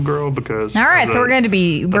final girl because. All right, so we're going to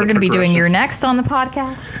be doing progression. Your Next on the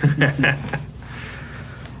podcast.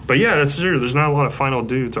 But yeah, that's true. There's not a lot of final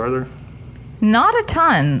dudes, are there? Not a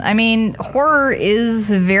ton. I mean, horror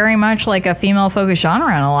is very much like a female-focused genre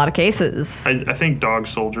in a lot of cases. I think Dog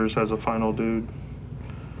Soldiers has a final dude.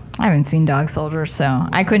 I haven't seen Dog Soldiers, so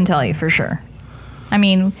I couldn't tell you for sure. I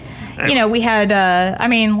mean, you know, we had,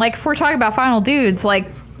 like, if we're talking about final dudes, like,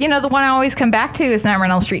 you know, the one I always come back to is Nightmare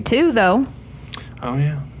on Elm Street 2, though. Oh,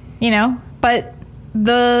 yeah. You know, but and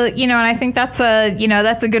I think that's a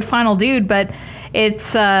good final dude, but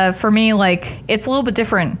it's, for me, like, it's a little bit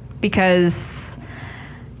different because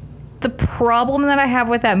the problem that I have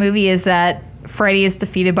with that movie is that Freddy is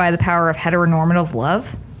defeated by the power of heteronormative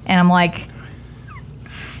love, and I'm like,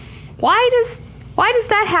 why does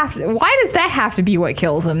that have to be what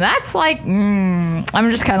kills him? That's like,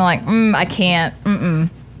 I'm just kind of like, I can't,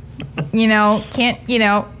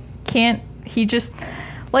 can't he just,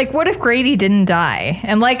 like, what if Grady didn't die?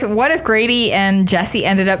 And, like, what if Grady and Jesse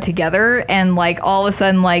ended up together and, like, all of a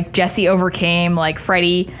sudden, like, Jesse overcame, like,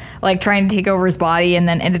 Freddy, like, trying to take over his body and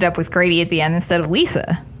then ended up with Grady at the end instead of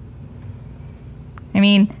Lisa? I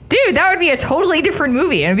mean, dude, that would be a totally different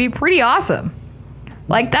movie and it'd be pretty awesome.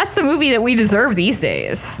 Like, that's the movie that we deserve these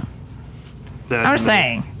days. I'm just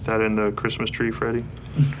saying. That in the Christmas Tree Freddy.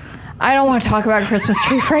 I don't want to talk about Christmas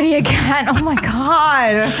Tree Freddy again. Oh, my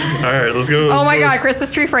God. All right, let's go. Oh, my God.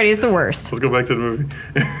 Christmas Tree Freddy is the worst. Let's go back to the movie.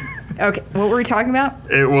 Okay. What were we talking about?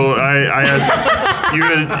 I asked,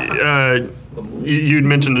 you'd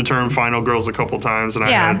mentioned the term final girls a couple times, and I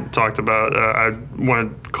had talked about, I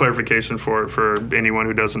wanted clarification for anyone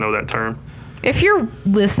who doesn't know that term. If you're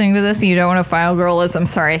listening to this and you don't know what a final girl is, I'm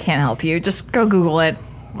sorry, I can't help you. Just go Google it.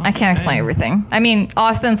 I can't explain everything. I mean,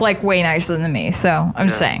 Austin's like way nicer than me, so I'm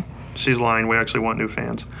just saying. She's lying. We actually want new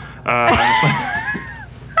fans.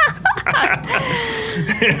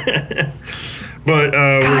 But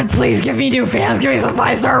God, please give me new fans. Give me some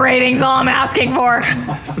 5-star ratings. All I'm asking for.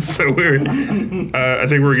 So weird. I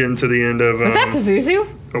think we're getting to the end of. Was that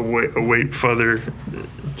Pazuzu? Await further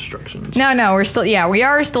instructions. No, we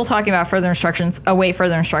are still talking about further instructions. Await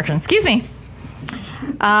further instructions. Excuse me.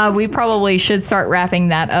 We probably should start wrapping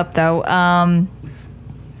that up, though.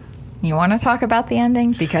 You want to talk about the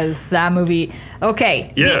ending? Because that movie...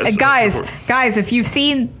 Okay. Yes. Guys, if you've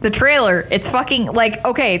seen the trailer, it's fucking, like,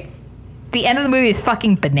 okay, the end of the movie is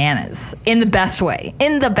fucking bananas. In the best way.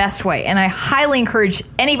 And I highly encourage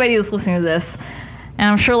anybody that's listening to this, and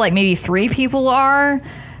I'm sure, like, maybe 3 people are,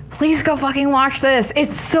 please go fucking watch this.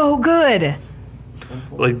 It's so good.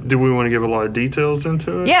 Like, do we want to give a lot of details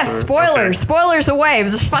into it? Yes, spoilers. Okay. Spoilers away.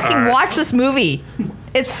 Just fucking watch this movie.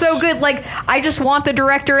 It's so good. Like, I just want the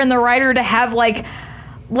director and the writer to have, like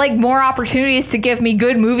more opportunities to give me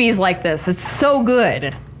good movies like this. It's so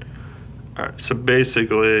good. All right. So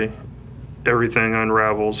basically, everything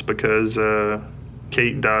unravels because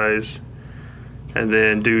Kate dies, and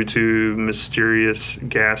then due to mysterious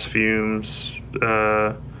gas fumes,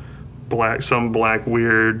 some black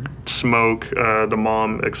weird smoke, the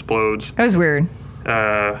mom explodes. That was weird.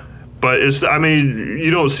 But you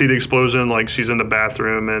don't see the explosion. Like, she's in the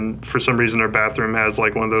bathroom, and for some reason her bathroom has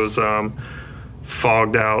like one of those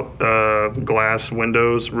fogged out glass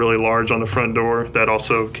windows, really large on the front door that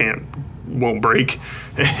also won't break.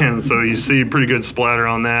 And so you see pretty good splatter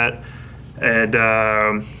on that.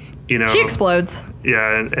 And she explodes.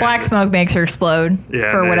 Yeah, and black smoke makes her explode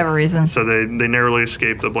for whatever reason. So they narrowly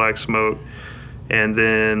escape the black smoke, and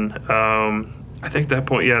then I think at that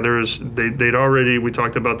point, we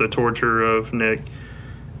talked about the torture of Nick,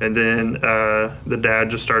 and then the dad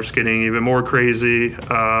just starts getting even more crazy.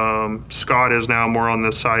 Scott is now more on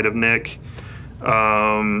the side of Nick.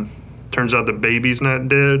 Turns out the baby's not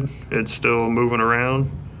dead; it's still moving around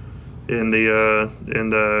in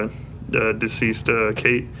the deceased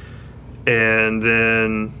Kate. And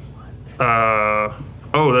then,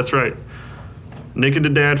 that's right. Nick and the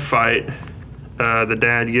dad fight. The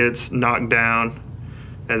dad gets knocked down,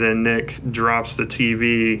 and then Nick drops the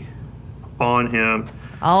TV on him.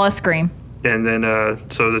 All a scream. And then,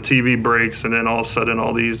 so the TV breaks, and then all of a sudden,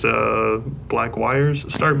 all these black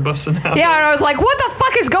wires start busting out. Yeah, and I was like, what the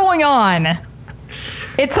fuck is going on?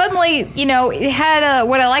 It suddenly, it had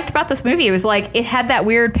what I liked about this movie. It was like it had that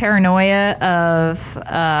weird paranoia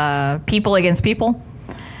of people against people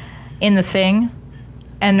in The Thing.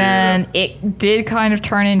 And then it did kind of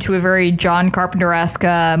turn into a very John Carpenter-esque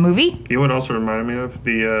movie. You know what also reminded me of?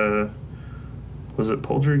 The, was it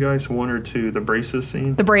Poltergeist 1 or 2, the braces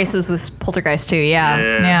scene? The braces was Poltergeist 2,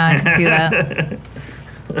 yeah, I can see that.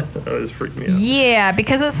 That was freaking me out. Yeah,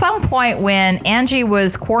 because at some point when Angie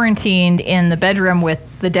was quarantined in the bedroom with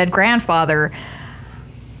the dead grandfather,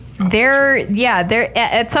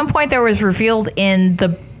 at some point there was revealed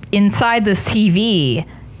inside this TV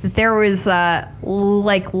that there was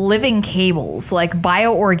like living cables, like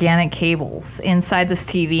bioorganic cables inside this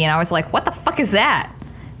TV, and I was like, what the fuck is that?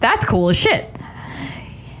 That's cool as shit.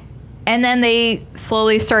 And then they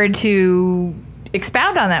slowly started to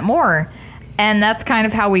expound on that more. And that's kind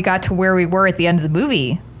of how we got to where we were at the end of the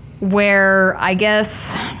movie, where I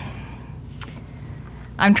guess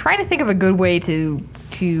I'm trying to think of a good way to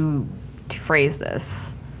phrase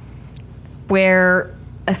this, where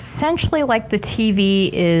essentially like the TV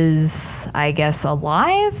is, I guess,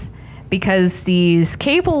 alive, because these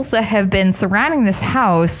cables that have been surrounding this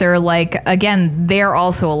house are like, again, they're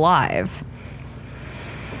also alive.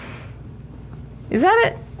 Is that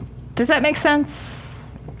it? Does that make sense?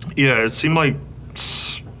 Yeah, it seemed like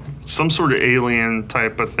some sort of alien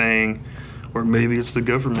type of thing, or maybe it's the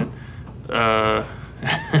government.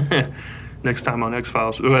 Next time on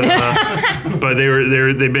X-Files, but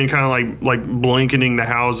they've been kind of like blanketing the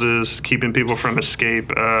houses, keeping people from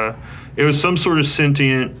escape. It was some sort of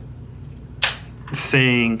sentient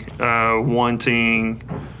thing wanting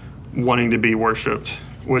to be worshipped,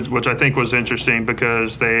 which I think was interesting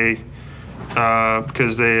because they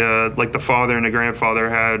like the father and the grandfather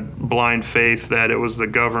had blind faith that it was the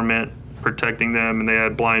government protecting them, and they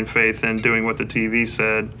had blind faith in doing what the TV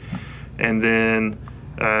said, and then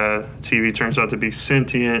TV turns out to be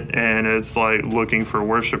sentient, and it's like looking for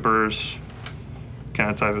worshipers, kind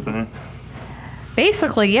of type of thing.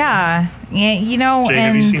 Basically, yeah. Yeah, Jay,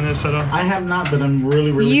 have you seen this at all? I have not, but I'm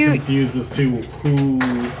really confused as to who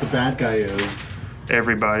the bad guy is.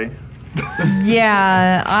 Everybody.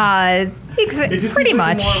 Yeah, It just pretty seems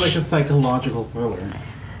like much. more like a psychological thriller.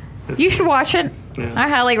 You should watch it. Yeah. I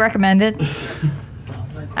highly recommend it.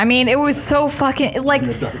 I mean, it was so fucking like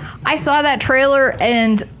I saw that trailer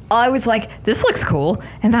and I was like, this looks cool.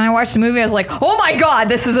 And then I watched the movie, I was like, oh my god,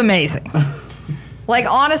 this is amazing. Like,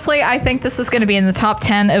 honestly, I think this is going to be in the top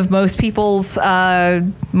 10 of most people's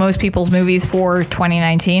movies for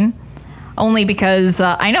 2019. Only because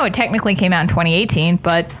I know it technically came out in 2018,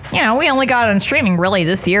 but we only got it on streaming really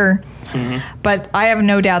this year. Mm-hmm. But I have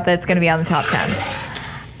no doubt that it's going to be on the top 10.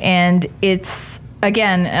 And it's,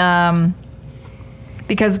 again,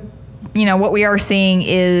 because, what we are seeing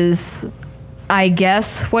is, I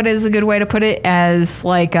guess, what is a good way to put it, as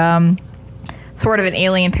like sort of an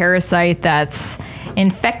alien parasite that's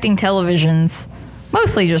infecting televisions,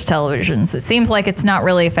 mostly just televisions. It seems like it's not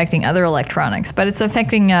really affecting other electronics, but it's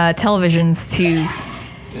affecting televisions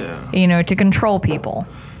to control people.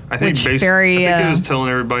 I think Which it was telling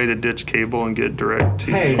everybody to ditch cable and get direct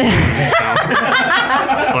TV.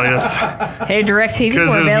 Hey, direct TV, because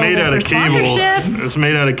we're it was available made out for of cables. sponsorships. It's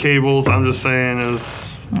made out of cables. I'm just saying it was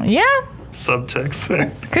Yeah, subtext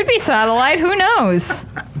there. could be satellite. Who knows?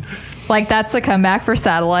 Like, that's a comeback for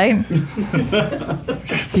satellite.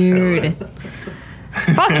 Dude.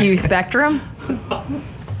 Fuck you, Spectrum.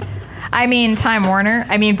 I mean, Time Warner.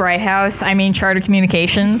 I mean, Bright House. I mean, Charter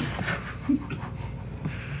Communications.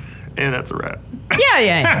 And that's a wrap.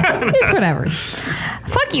 Yeah. It's whatever.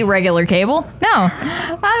 Fuck you, regular cable. No.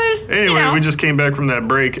 I was, Anyway, we just came back from that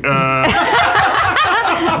break.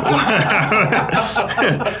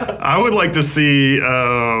 I would like to see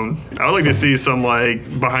some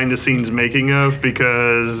like behind the scenes making of,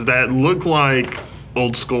 because that looked like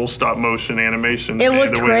old school stop motion animation. It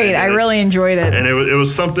looked great. I really enjoyed it. And it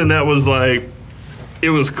was something that was like, it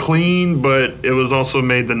was clean, but it was also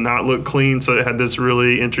made to not look clean. So it had this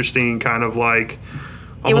really interesting kind of like.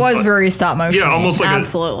 It was very stop motion. Yeah, almost like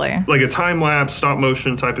absolutely like a time lapse stop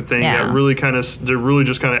motion type of thing. Yeah. That really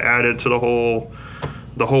just kind of added to the whole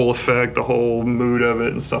effect, the whole mood of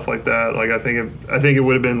it, and stuff like that. Like I think it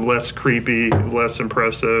would have been less creepy, less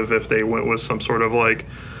impressive if they went with some sort of like,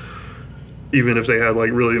 even if they had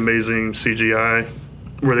like really amazing CGI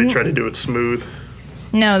where they try to do it smooth.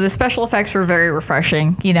 No, the special effects were very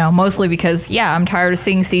refreshing, mostly because, I'm tired of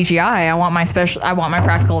seeing CGI. I want my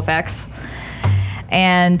practical effects.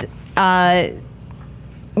 And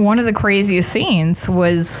one of the craziest scenes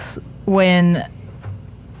was when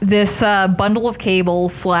this bundle of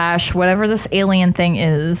cables / whatever this alien thing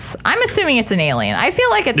is. I'm assuming it's an alien. I feel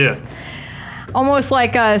like it's almost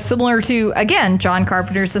like similar to, again, John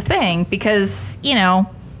Carpenter's The Thing, because, you know,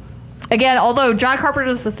 again, although John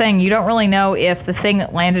Carpenter's The Thing, you don't really know if the thing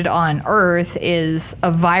that landed on Earth is a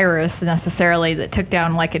virus necessarily that took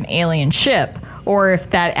down like an alien ship, or if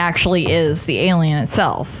that actually is the alien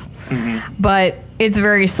itself. Mm-hmm. But it's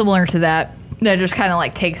very similar to that just kind of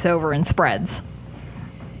like takes over and spreads.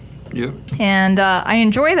 Yep. And I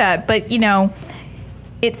enjoy that, but you know,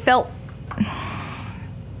 it felt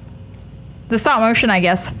the stop motion, I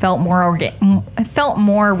guess, felt more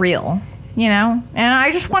real, you know, and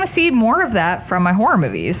I just want to see more of that from my horror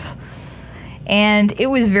movies. And it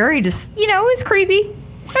was very just, you know, it was creepy.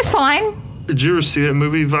 It was fine. Did you ever see that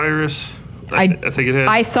movie Virus? I think it had.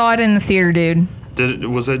 I saw it in the theater, dude.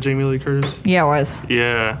 Was that Jamie Lee Curtis? Yeah, it was.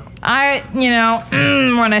 Yeah. I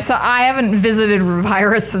haven't visited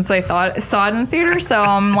Virus since I saw it in the theater, so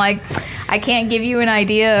I'm like, I can't give you an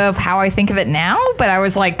idea of how I think of it now, but I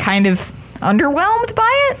was like kind of underwhelmed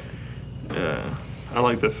by it. Yeah. I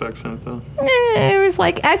like the effects in it though. It was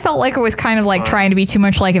like, I felt like it was kind of like trying to be too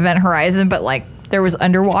much like Event Horizon, but like there was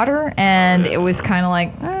underwater, and it was kind of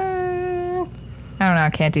like, I don't know,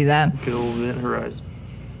 I can't do that. Good old Event Horizon.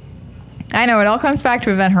 I know, it all comes back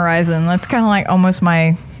to Event Horizon. That's kind of like almost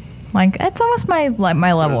my, like, that's almost my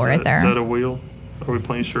level right there. Is that a wheel? Are we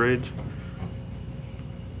playing charades?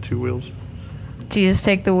 2 wheels? Jesus,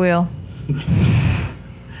 take the wheel.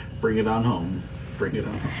 Bring it on home. Bring it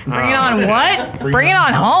on home. Bring it on what? Bring it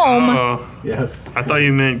on home? Yes. I thought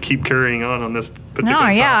you meant keep carrying on this particular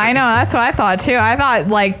topic. Yeah, I know. That's what I thought, too. I thought,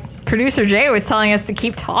 like, producer Jay was telling us to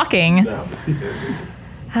keep talking. No.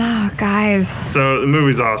 Oh, guys. So, the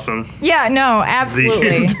movie's awesome. Yeah, no,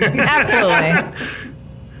 absolutely. Absolutely.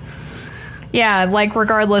 Yeah, like,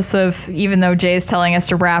 regardless of, even though Jay's telling us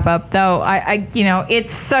to wrap up, though, I you know,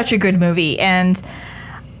 it's such a good movie, and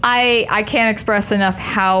I can't express enough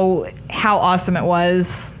how awesome it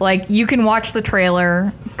was. Like, you can watch the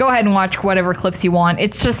trailer, go ahead and watch whatever clips you want.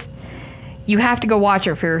 It's just, you have to go watch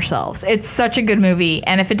it for yourselves. It's such a good movie,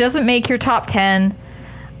 and if it doesn't make your top 10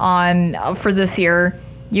 for this year,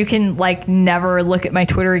 you can, like, never look at my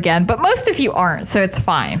Twitter again. But most of you aren't, so it's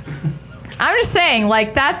fine. I'm just saying,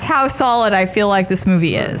 like, that's how solid I feel like this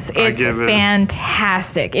movie is. It's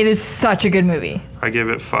fantastic. It is such a good movie. I give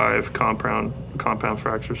it 5 compound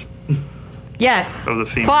fractures. Yes. Of the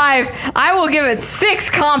femur. 5. I will give it 6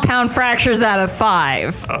 compound fractures out of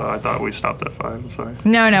 5. I thought we stopped at 5. I'm sorry.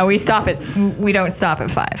 No, we don't stop at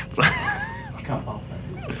 5.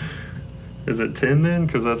 Is it 10 then?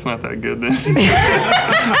 Because that's not that good then.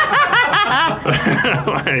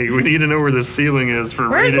 Like, we need to know where the ceiling is for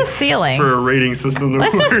Where's the ceiling? For a rating system to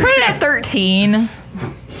Let's work. just put it at 13.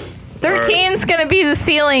 13's going to be the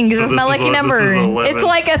ceiling because it's my lucky number. It's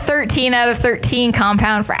like a 13 out of 13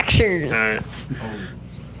 compound fractures. All right.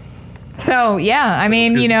 So, yeah, I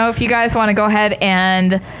mean, you know, if you guys want to go ahead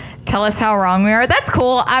and tell us how wrong we are, that's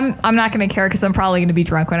cool. I'm not going to care because I'm probably going to be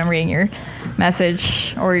drunk when I'm reading your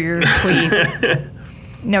message or your tweet.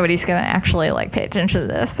 Nobody's going to actually, like, pay attention to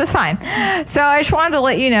this, but it's fine. So I just wanted to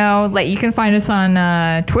let you know that you can find us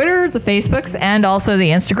on Twitter, the Facebooks, and also the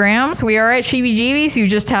Instagrams. We are at SheebyJeebies. You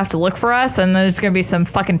just have to look for us, and there's going to be some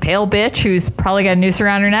fucking pale bitch who's probably got a noose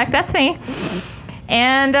around her neck. That's me.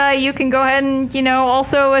 And you can go ahead and, you know,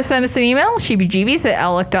 also send us an email,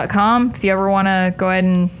 sheebyjeebies@outlook.com. If you ever want to go ahead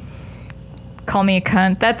and call me a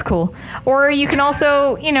cunt, that's cool. Or you can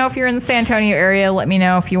also, you know, if you're in the San Antonio area, let me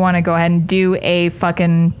know if you want to go ahead and do a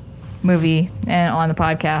fucking movie on the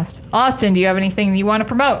podcast. Austin, do you have anything you want to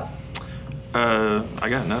promote? I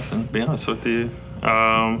got nothing, to be honest with you.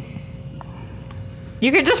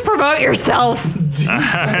 You could just promote yourself.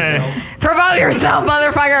 Promote yourself,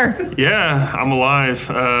 motherfucker. Yeah, I'm alive,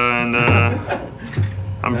 and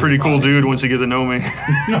I'm a pretty cool dude once you get to know me.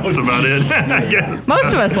 That's about it.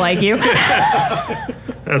 Most of us like you.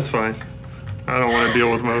 That's fine. I don't want to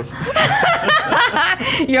deal with most.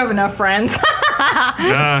 You have enough friends.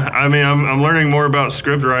 Nah, I mean, I'm learning more about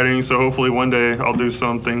script writing, so hopefully one day I'll do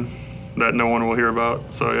something that no one will hear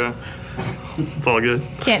about. So yeah, it's all good.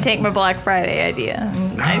 Can't take my Black Friday idea.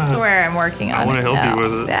 I swear I'm working on it. I want to help you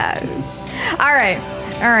with it. That. All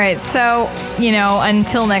right. So, you know,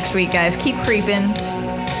 until next week, guys, keep creeping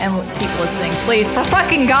and keep listening. Please, for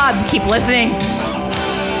fucking God, keep listening.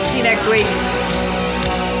 See you next week.